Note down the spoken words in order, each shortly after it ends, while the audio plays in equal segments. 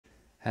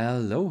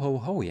Hello ho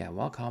ho, yeah,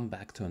 welcome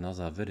back to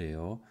another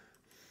video.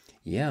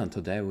 Yeah, and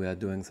today we are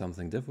doing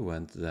something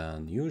different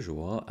than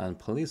usual, and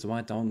please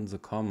write down in the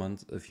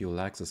comments if you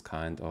like this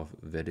kind of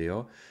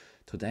video.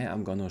 Today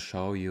I'm gonna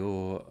show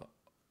you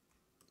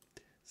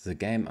the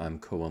game I'm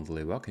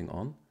currently working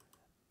on.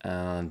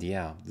 And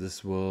yeah,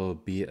 this will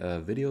be a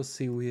video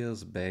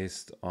series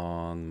based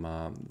on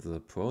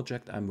the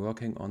project I'm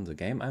working on, the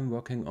game I'm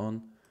working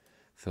on.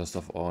 First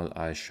of all,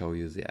 I show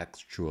you the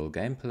actual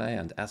gameplay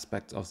and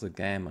aspects of the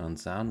game, and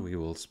then we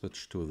will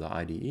switch to the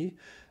IDE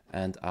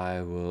and I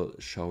will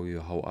show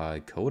you how I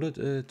coded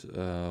it,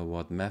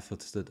 what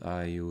methods did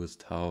I use,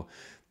 how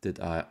did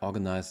I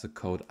organize the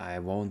code. I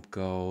won't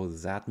go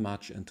that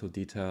much into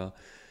detail.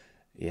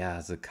 Yeah,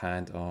 the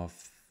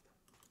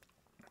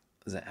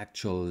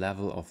actual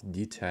level of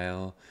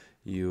detail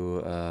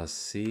you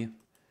see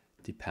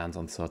depends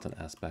on certain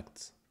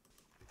aspects.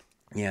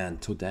 Yeah,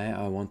 and today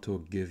I want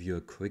to give you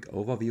a quick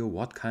overview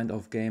what kind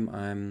of game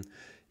I'm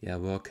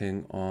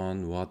working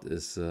on, what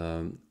is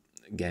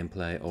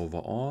gameplay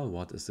overall,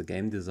 what is the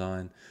game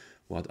design,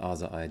 what are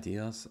the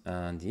ideas,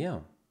 and yeah,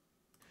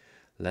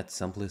 let's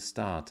simply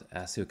start.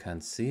 As you can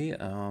see,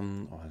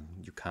 or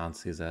you can't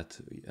see that,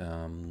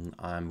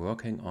 I'm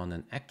working on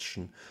an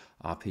action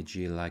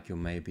RPG like you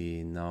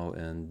maybe know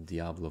in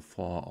Diablo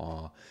 4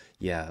 or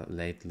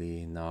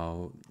lately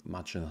now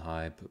much in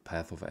hype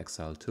Path of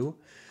Exile 2.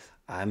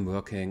 I'm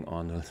working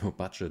on a low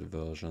budget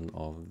version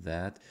of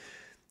that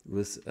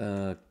with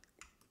a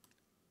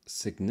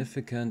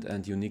significant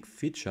and unique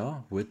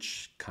feature,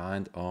 which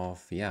kind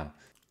of,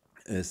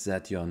 is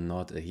that you're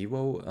not a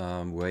hero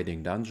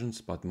raiding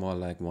dungeons, but more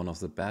like one of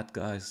the bad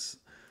guys,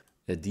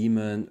 a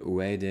demon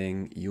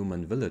raiding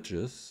human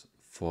villages.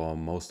 For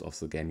most of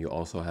the game, you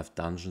also have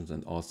dungeons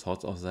and all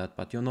sorts of that,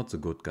 but you're not the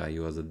good guy,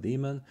 you are the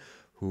demon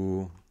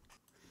who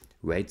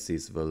raids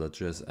these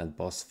villages, and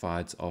boss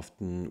fights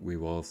often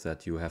revolve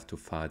that you have to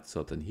fight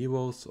certain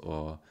heroes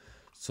or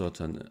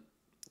certain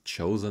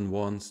chosen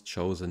ones,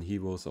 chosen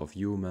heroes of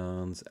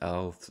humans,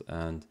 elves,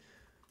 and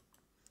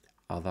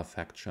other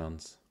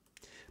factions.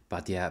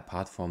 But yeah,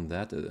 apart from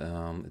that,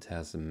 it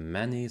has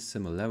many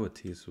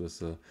similarities with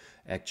the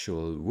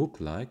actual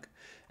roguelike.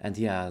 And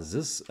yeah,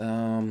 this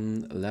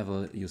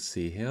level you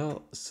see here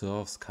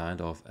serves kind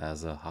of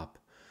as a hub.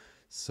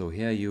 So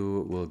here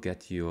you will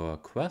get your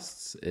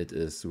quests. It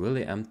is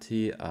really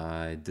empty.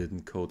 I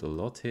didn't code a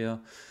lot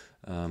here.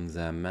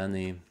 There are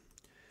many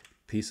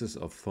pieces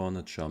of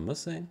furniture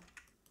missing.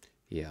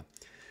 Yeah.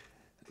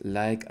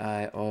 Like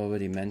I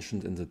already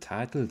mentioned in the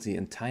title, the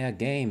entire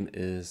game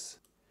is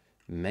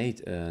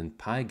made in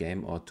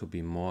Pygame, or to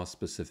be more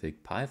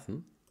specific,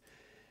 Python,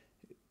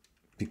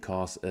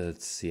 because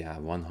it's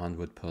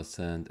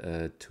 100%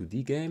 a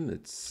 2D game.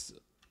 It's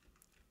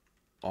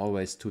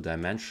always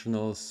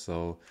two-dimensional,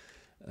 so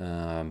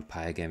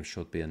Pygame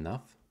should be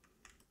enough.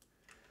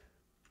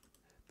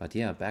 But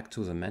yeah, back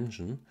to the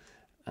mansion.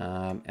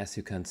 As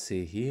you can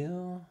see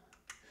here,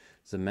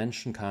 the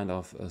mansion kind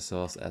of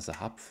serves as a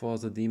hub for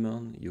the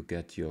demon. You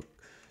get your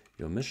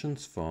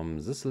missions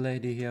from this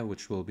lady here,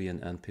 which will be an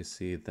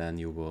NPC. Then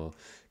you will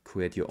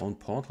create your own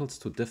portals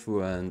to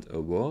different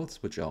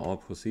worlds, which are all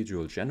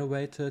procedural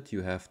generated.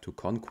 You have to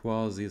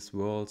conquer these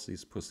worlds,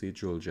 these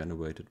procedural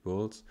generated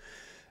worlds,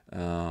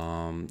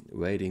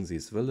 raiding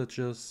these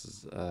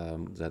villages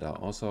that are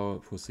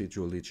also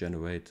procedurally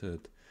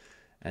generated.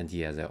 And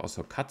yeah, there are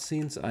also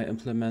cutscenes I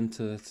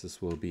implemented.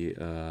 This will be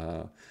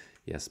a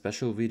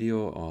special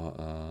video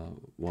or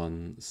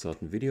one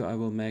certain video I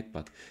will make.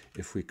 But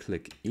if we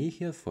click E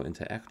here for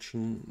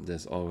interaction,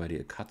 there's already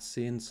a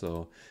cutscene.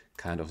 So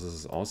kind of this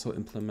is also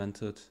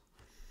implemented.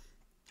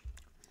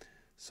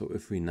 So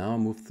if we now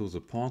move through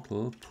the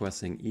portal,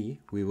 pressing E,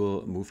 we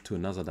will move to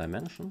another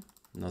dimension,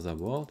 another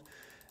world.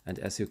 And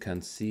as you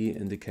can see,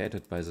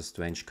 indicated by the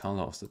strange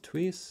color of the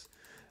trees,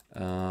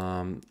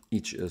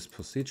 each is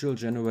procedural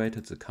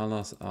generated, the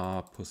colors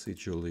are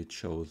procedurally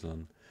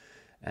chosen.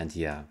 And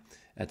yeah,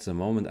 at the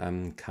moment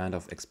I'm kind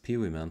of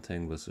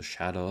experimenting with the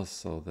shadows,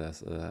 so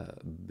there's a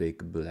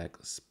big black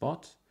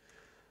spot.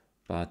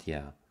 But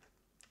yeah,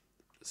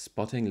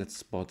 let's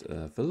spot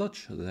a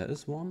village. There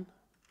is one.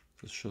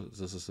 This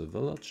is a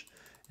village.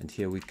 And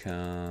here we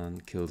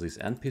can kill these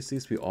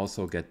NPCs. We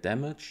also get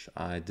damage.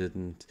 I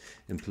didn't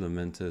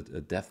implement a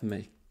death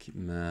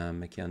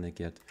mechanic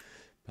yet,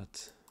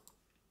 but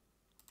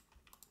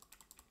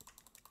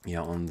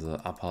yeah, on the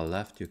upper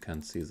left you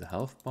can see the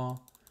health bar.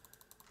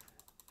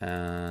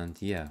 And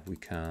yeah, we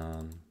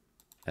can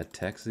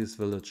attack these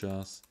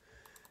villagers,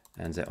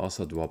 and they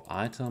also drop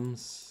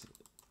items.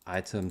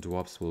 Item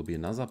drops will be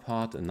another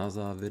part,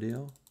 another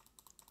video.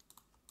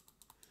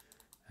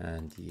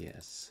 And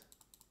yes.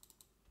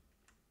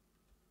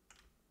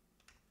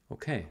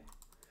 Okay,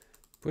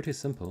 pretty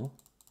simple.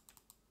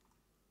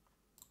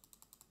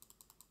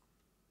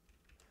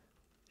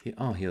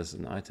 Here's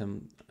an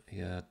item.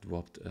 Here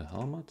dropped a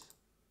helmet.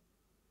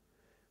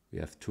 We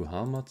have 2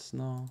 helmets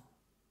now.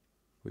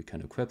 We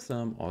can equip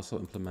them, also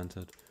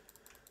implemented.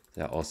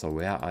 There are also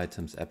rare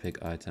items,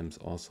 epic items,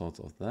 all sorts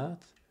of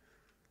that.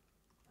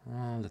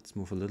 Let's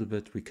move a little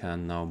bit. We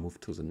can now move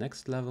to the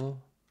next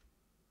level.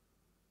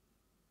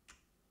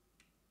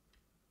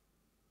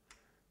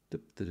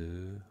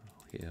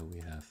 Here we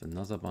have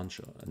another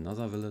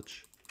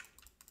village.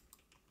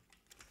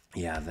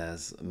 Yeah,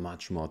 there's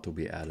much more to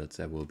be added.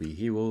 There will be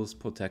heroes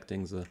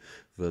protecting the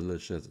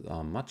village that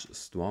are much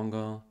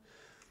stronger.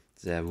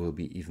 There will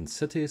be even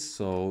cities,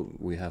 so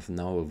we have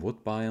now a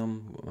wood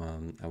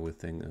biome.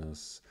 Everything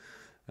is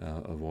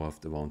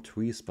evolved around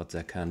trees, but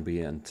there can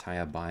be an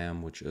entire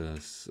biome which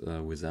is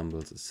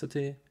resembles a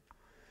city.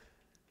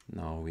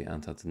 Now we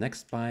enter the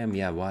next biome.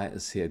 Yeah, why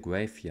is here a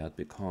graveyard?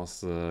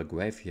 Because the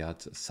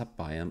graveyard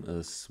sub-biome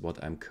is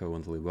what I'm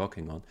currently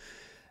working on.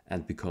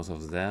 And because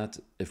of that,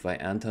 if I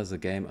enter the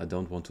game, I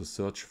don't want to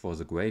search for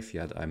the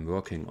graveyard I'm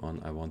working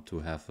on. I want to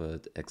have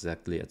it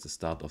exactly at the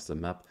start of the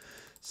map.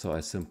 So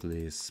I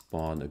simply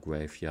spawn a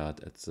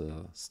graveyard at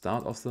the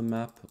start of the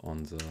map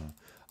on the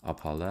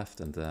upper left,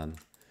 and then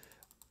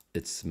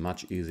it's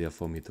much easier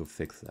for me to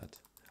fix that.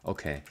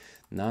 Okay,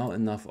 now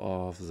enough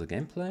of the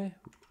gameplay.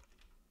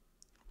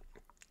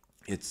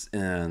 It's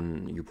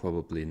in, you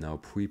probably know,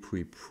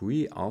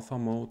 pre-alpha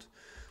mode.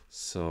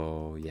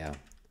 So yeah,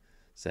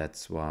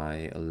 that's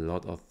why a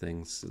lot of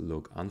things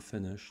look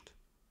unfinished.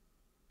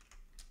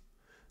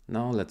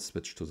 Now let's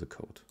switch to the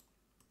code.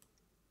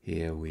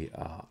 Here we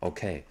are.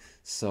 Okay,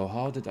 so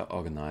how did I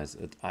organize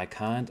it?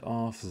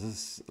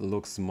 This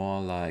looks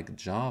more like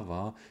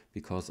Java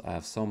because I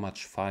have so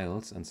much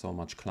files and so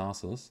much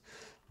classes,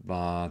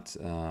 but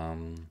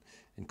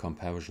in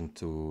comparison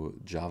to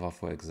Java,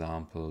 for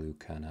example, you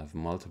can have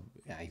multiple,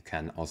 yeah, you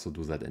can also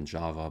do that in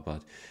Java,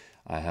 but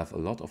I have a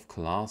lot of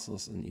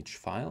classes in each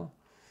file,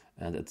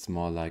 and it's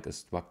more like a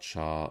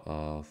structure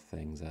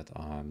thing that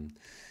I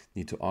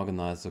need to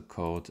organize the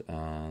code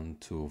and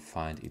to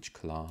find each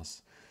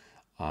class.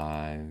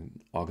 I'm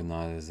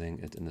organizing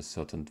it in a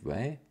certain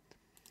way.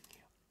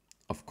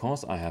 Of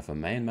course, I have a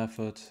main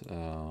method,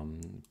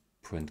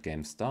 print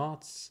game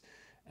starts,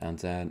 and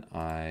then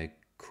I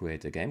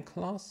create a game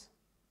class,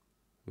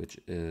 which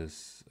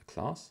is a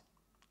class.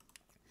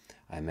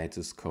 I made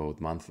this code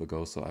a month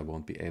ago, so I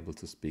won't be able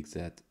to speak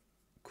that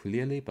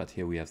clearly, but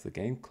here we have the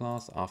game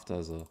class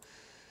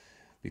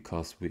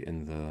because we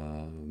in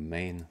the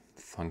main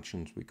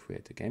functions we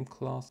create a game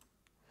class,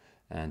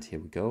 and here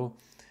we go.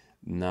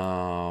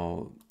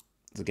 Now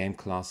the game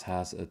class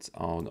has its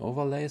own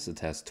overlays. It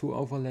has two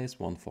overlays,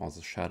 one for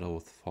the shadow,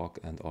 fog,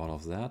 and all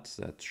of that.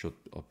 That should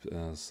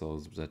so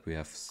that we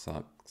have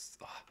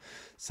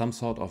some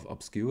sort of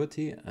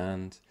obscurity.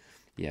 And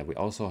yeah, we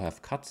also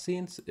have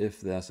cutscenes.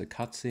 If there's a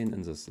cutscene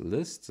in this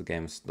list, the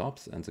game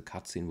stops and the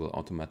cutscene will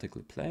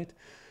automatically play it.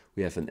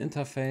 We have an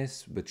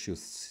interface which you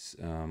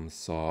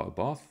saw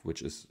above,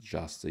 which is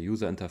just a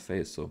user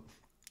interface, so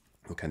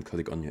you can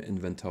click on your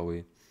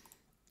inventory.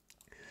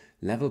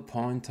 Level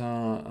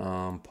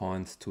pointer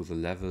points to the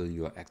level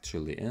you're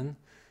actually in.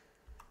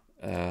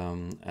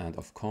 And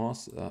of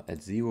course,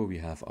 at 0 we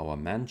have our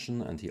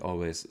mansion, and he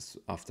always,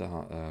 after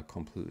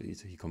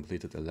he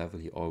completed a level,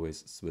 he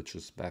always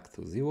switches back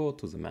to 0,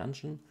 to the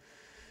mansion.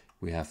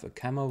 We have a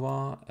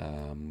camera,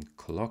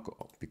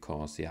 clock,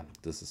 because yeah,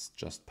 this is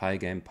just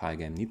Pygame.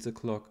 Pygame needs a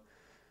clock.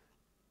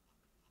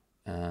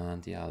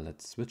 And yeah,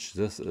 let's switch.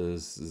 This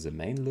is the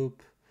main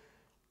loop.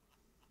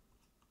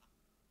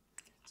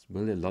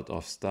 Really a lot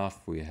of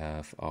stuff. We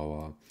have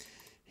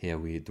here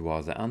we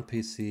draw the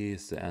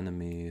NPCs, the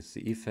enemies,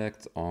 the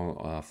effects,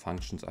 all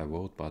functions I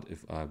wrote, but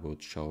if I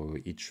would show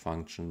each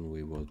function,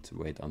 we would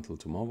wait until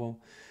tomorrow.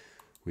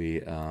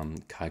 We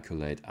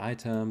calculate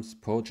items,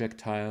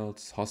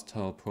 projectiles,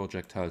 hostile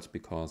projectiles,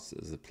 because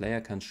the player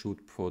can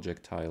shoot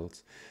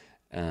projectiles,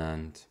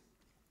 and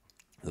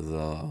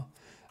the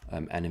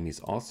enemies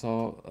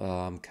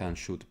also can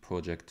shoot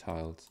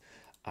projectiles.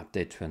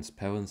 Update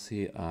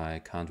transparency, I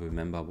can't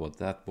remember what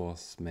that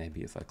was.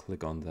 Maybe if I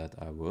click on that,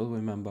 I will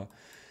remember.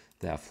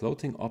 There are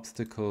floating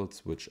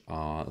obstacles, which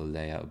are a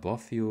layer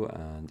above you,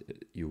 and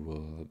you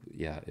will,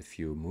 yeah, if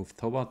you move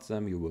towards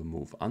them, you will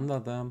move under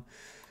them.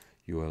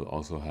 You will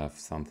also have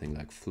something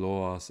like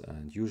floors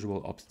and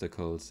usual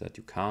obstacles that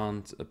you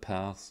can't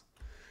pass.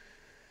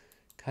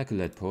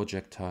 Calculate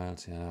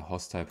projectiles, yeah,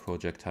 hostile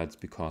projectiles,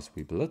 because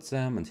we build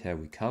them, and here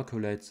we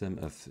calculate them.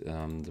 If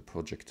the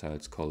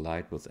projectiles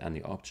collide with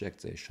any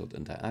object they should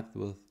interact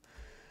with.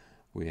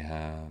 We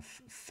have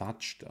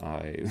fudged.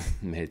 I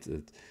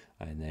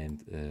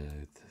named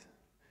it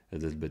a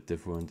little bit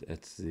different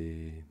at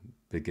the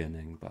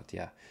beginning, but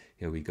yeah,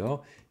 here we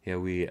go.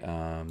 Here we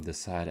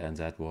decide, and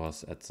that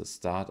was at the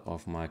start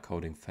of my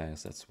coding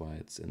phase. That's why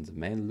it's in the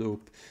main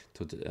loop.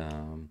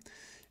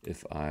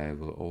 If I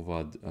will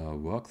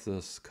overwork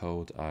this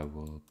code, I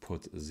will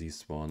put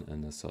this one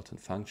in a certain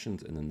function,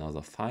 in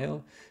another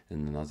file,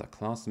 in another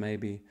class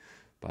maybe.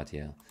 But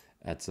yeah,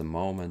 at the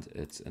moment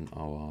it's in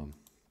our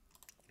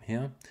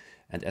here.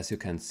 And as you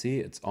can see,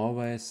 it's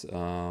always,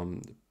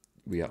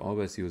 we are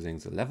always using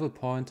the level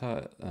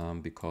pointer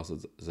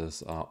because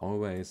these are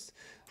always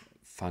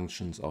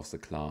functions of the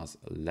class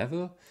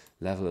level.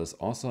 Level is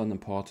also an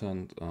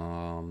important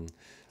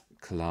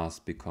class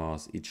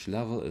because each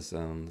level is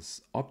an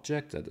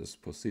object that is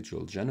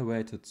procedural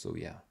generated. So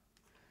yeah.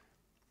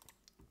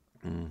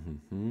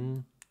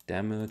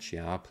 Damage,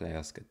 yeah,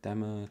 players get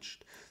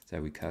damaged.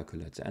 There we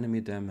calculate the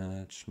enemy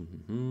damage.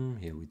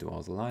 Here we do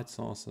all the light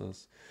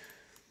sources.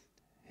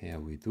 Here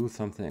we do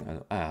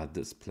something.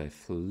 Display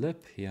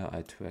flip. Here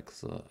I track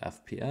the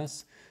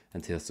FPS.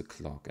 And here's the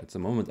clock. At the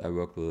moment I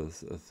work with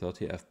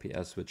 30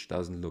 FPS, which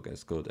doesn't look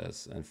as good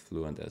as and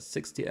fluent as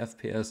 60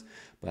 FPS,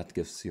 but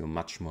gives you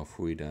much more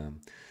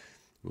freedom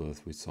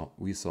with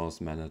resource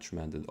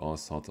management and all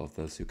sorts of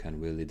this. You can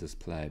really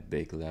display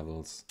big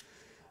levels.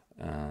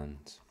 And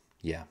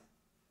yeah,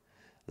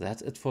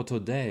 that's it for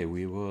today.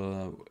 We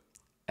will,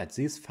 at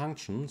these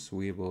functions,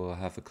 we will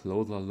have a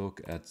closer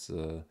look at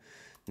the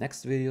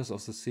next videos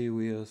of the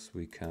series.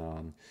 We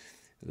can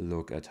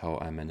look at how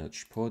I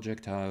manage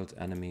projectiles,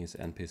 enemies,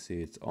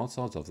 NPCs, all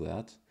sorts of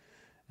that.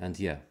 And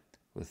yeah,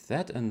 with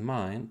that in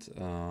mind,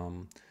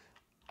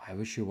 I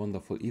wish you a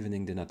wonderful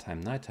evening, dinner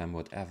time, nighttime,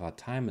 whatever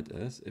time it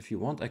is. If you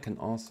want, I can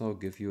also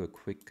give you a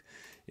quick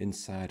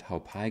insight how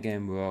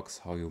Pygame works,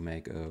 how you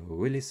make a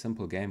really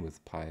simple game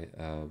with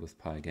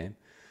Pygame.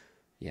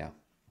 Yeah.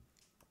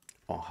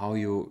 Or how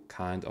you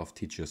kind of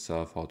teach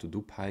yourself how to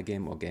do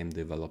Pygame or game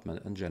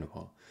development in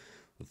general.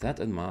 With that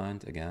in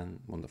mind, again,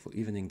 wonderful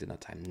evening, dinner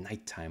time,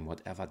 nighttime,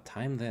 whatever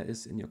time there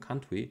is in your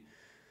country.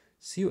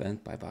 See you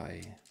and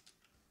bye-bye.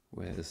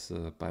 Where is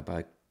the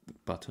bye-bye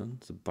button?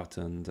 The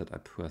button that I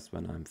press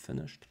when I'm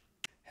finished.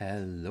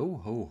 Hello,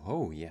 ho,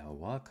 ho. Yeah,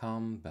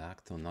 welcome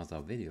back to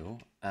another video.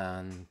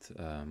 And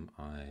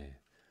I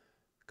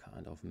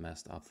kind of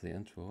messed up the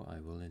intro. I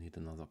really need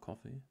another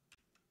coffee.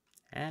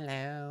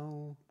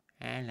 Hello,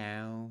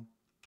 hello.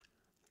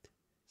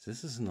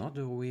 This is not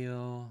a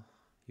real,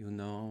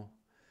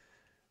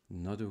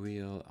 not a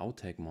real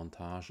outtake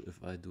montage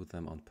if I do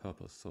them on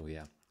purpose. So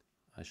yeah,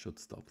 I should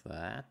stop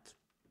that.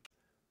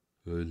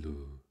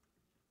 Hello.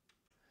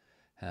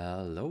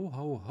 Hello,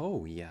 ho,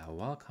 ho. Yeah,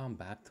 welcome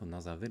back to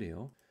another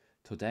video.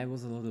 Today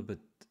was a little bit...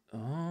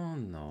 Oh,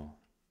 no.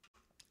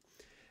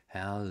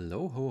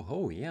 Hello, ho,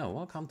 ho. Yeah,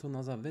 welcome to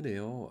another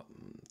video.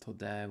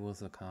 Today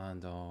was a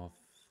kind of...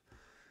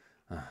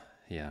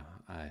 yeah,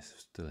 I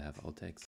still have outtakes.